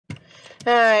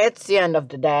It's the end of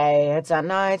the day, it's at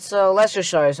night, so let's just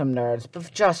show you some nerds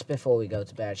just before we go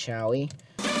to bed, shall we?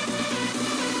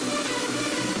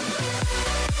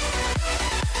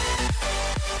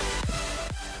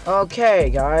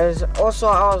 Okay, guys, also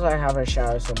I was like having a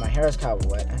shower, so my hair is kind of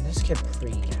wet, and this kid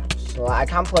pre-caps, so I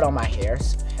can't put on my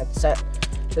headset.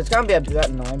 So it's gonna be a bit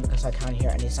annoying because I can't hear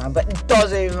any sound, but it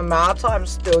doesn't even matter. I'm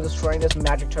still destroying this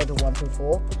magic turtle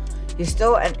 124. He's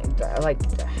still like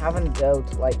haven't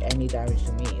dealt like any damage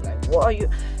to me. Like, what are you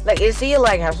like? Is he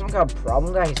like have some kind of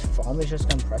problem that his thumb is just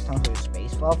gonna press down to his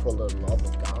space bar for the love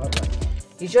of God? Like,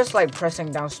 he's just like pressing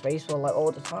down space bar like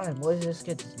all the time. What is this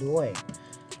kid doing?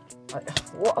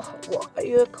 What are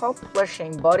you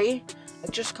accomplishing, buddy?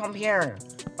 Like, just come here.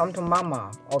 Come to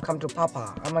mama or come to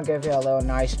papa. I'm gonna give you a little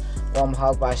nice warm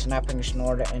hug by snapping a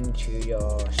snort into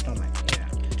your stomach. Yeah,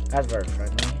 that's very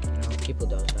friendly. You know, people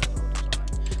do that all the time.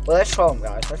 Well, let's throw him,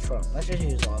 guys. Let's throw him. Let's just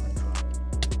use lava and throw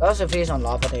him. Also, if he's on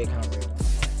lava, they can't really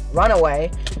run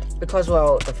away because,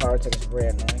 well, the fire tick is really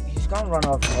annoying. He's gonna run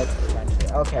off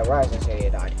eventually. Okay, right as I say, he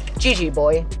died. GG,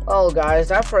 boy. Well, guys,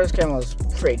 that first game was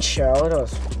pretty chill. It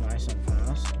was nice and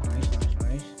fast.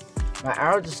 Nice. My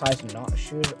arrow decides to not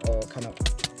shoot or kind of.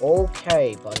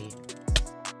 Okay, buddy.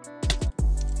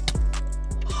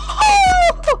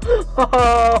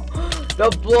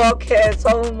 The block hits.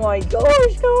 Oh my gosh,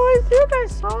 guys. You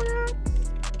guys saw that?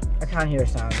 I can't hear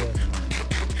sound.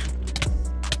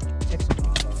 Take some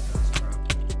lava.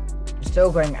 You're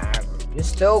still going aggro. You're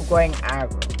still going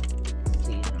aggro.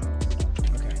 Please, no.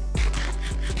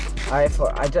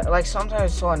 Okay. Like,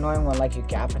 sometimes it's so annoying when like you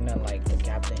gap and then like the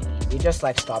gap thing. You just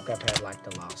like stop gap at like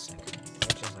the last second.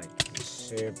 Which is like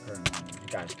super annoying. You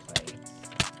guys play.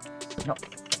 No.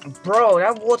 Bro,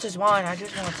 that water's mine. I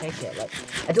just want to take it. Like,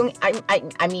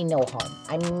 I mean no harm.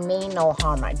 I mean no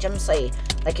harm. I just say,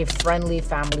 like a friendly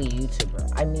family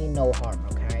YouTuber. I mean no harm,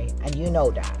 okay? And you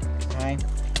know that, okay?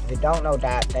 If you don't know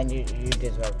that, then you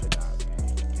deserve to die,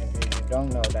 okay? If you don't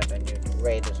know that, then you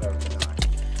really deserve to die.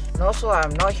 And also,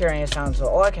 I'm not hearing any sound, so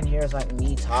all I can hear is like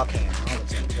me talking and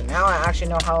commenting. So now I actually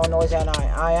know how noisy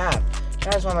I am.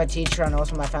 That's why my teacher and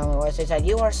also my family always say that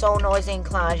you are so noisy in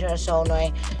class, you're so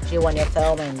annoying when you're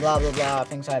filming, blah blah blah,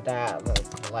 things like that.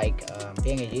 Like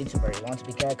being a YouTuber, you want to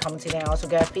be good at commenting and also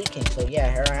good at speaking. So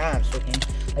yeah, here I am speaking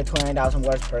like 20,000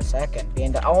 words per second,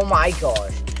 being the oh my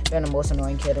gosh, being the most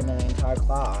annoying kid in the entire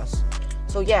class.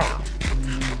 So yeah,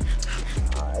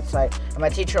 it's like, and my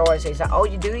teacher always says that, oh,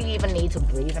 you do even need to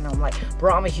breathe, and I'm like,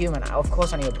 bro, I'm a human. Of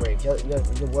course I need to breathe. Your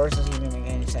words doesn't even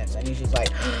make any sense. And she's like,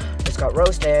 just got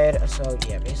roasted. So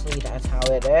yeah, basically that's how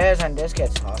it is. And this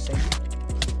kid's tossing.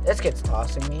 This kid's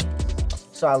tossing me.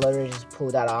 So I literally just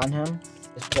pulled that on him.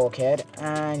 This poor kid,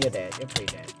 and you're dead. You're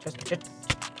pretty dead. Just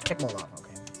check more love,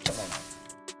 okay? Check more love.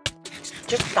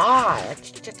 Just die.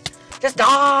 Just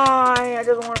die. I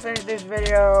just want to finish this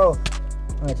video.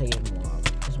 I'm gonna take even more love.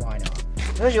 Just why not?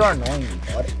 Because you're annoying me,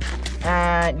 bud.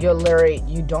 And you're literally,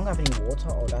 you don't have any water.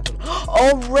 Oh, that's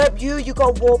oh, rip you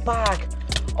got water back.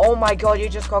 Oh my god, you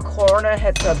just got corner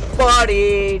hit the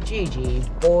body.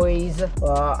 GG, boys.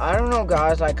 I don't know,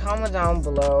 guys. Like, comment down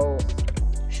below.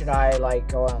 Should I like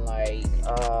go and like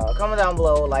comment down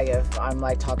below like if I'm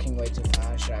like talking way too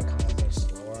fast? Should I comment a bit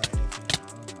slower or anything? I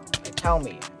don't know. Like, tell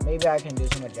me. Maybe I can do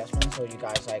some adjustments so you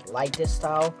guys like this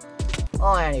style.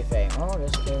 Oh, anything. Oh,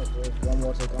 there's one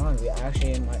more to go on. We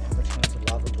actually might have a chance to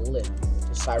lava bullet him.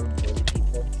 To siren bully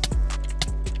people.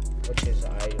 Which is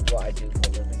what I do for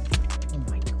a living. Oh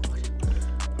my god.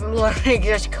 I'm literally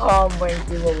just comboing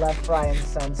people left, right, and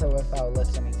center without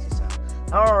listening to sound.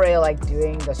 I don't really like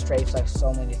doing the strafes like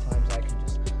so many times I can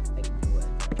just like do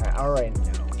it. I already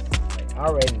know. Like, I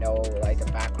already know like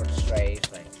the backward strafes.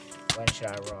 Like, when should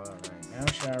I run? Right now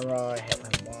should I run? Hit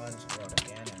him once, run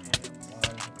again, and hit him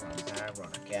once, run back,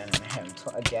 run again, and hit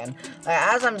him again. Like,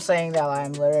 as I'm saying that,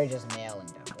 I'm literally just nailing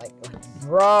them. Like,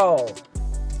 bro,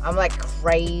 I'm like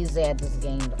crazy at this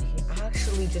game.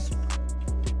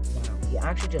 He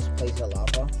actually just plays the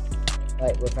lava,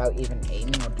 like without even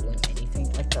aiming or doing anything.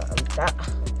 Like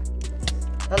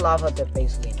that lava did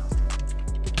basically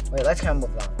nothing. Wait, let's come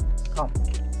with lava. Come.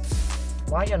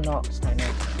 Why you're not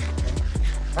standing?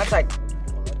 That's like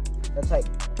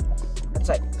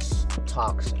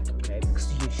toxic. Okay,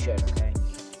 because you should. Okay.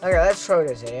 Okay, let's throw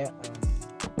this idiot.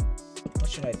 What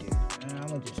should I do? I'm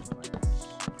gonna do something like this.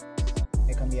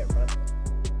 Hey, come here, bud.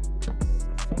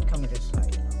 I think I'm just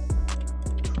like,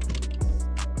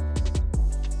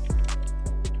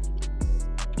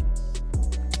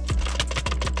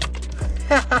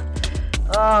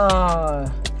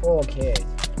 oh, poor kid.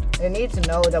 They need to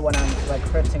know that when I'm like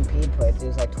critting people, it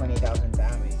does like 20,000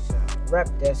 damage. So, rep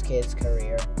this kid's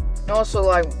career. And also,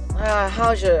 like,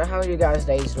 how you guys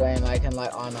days doing, like, in,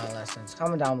 like, online lessons?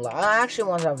 Comment down below. I actually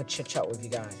want to have a chit chat with you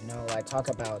guys, you know, like, talk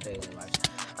about daily lives.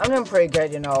 I'm doing pretty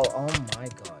good, you know. Oh my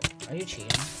god. Are you cheating?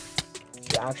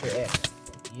 You actually is.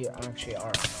 You actually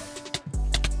are.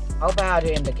 How bad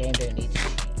in the game do you need to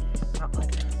cheat? Not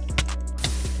like that.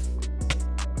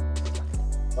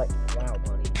 Like, wow,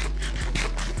 buddy.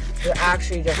 You're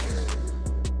actually just...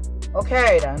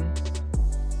 Okay, then.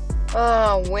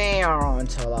 We are on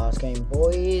to the last game,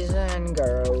 boys and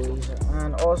girls.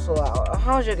 And also,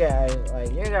 how's you guys? Like,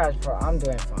 you guys, I'm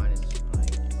doing fine. It's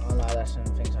like online lesson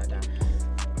and things like that.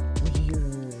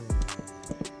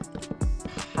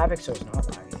 Havixo's not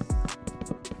lagging.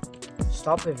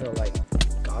 Stop with your, like,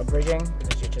 guard bridging,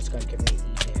 because you're just gonna give me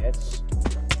easy hits.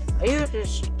 Are you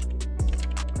just...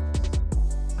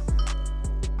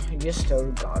 You're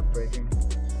still guard bridging?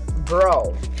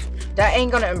 Bro, that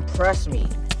ain't gonna impress me.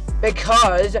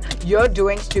 Because you're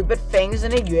doing stupid things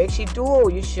in a UHC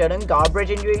duel. You shouldn't guard bridge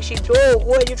in UHC duel.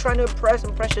 What are you trying to impress?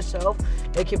 Impress yourself?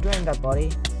 They keep doing that,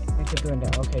 buddy. They keep doing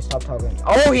that. Okay, stop toggling.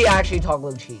 Oh, he actually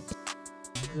toggled cheats.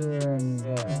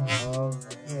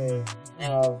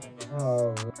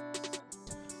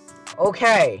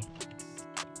 Okay.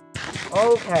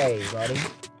 Okay, buddy.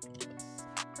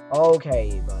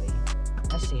 Okay, buddy.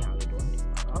 Let's see how you're doing.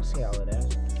 I'll see how it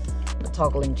is.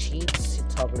 Toggling cheats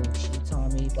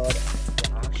on me, but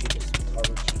you're actually just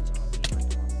toggle cheats on me.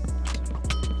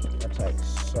 That's like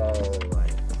so,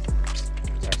 like,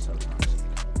 that's like so toxic.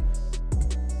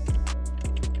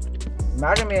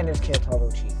 Imagine me and this kid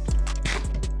toggle cheat.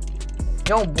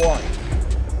 No one.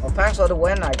 Well, thanks for the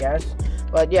win, I guess.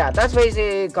 But yeah, that's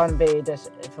basically gonna be this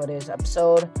for this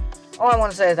episode. All I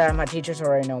want to say is that my teachers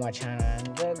already know my channel,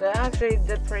 and they actually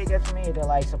did pretty good to me. They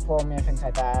like support me and things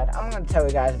like that. I'm gonna tell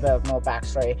you guys a bit more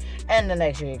backstory in the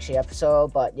next UHC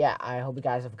episode. But yeah, I hope you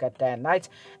guys have a good day and night,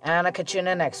 and I'll catch you in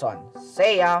the next one.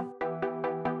 See ya.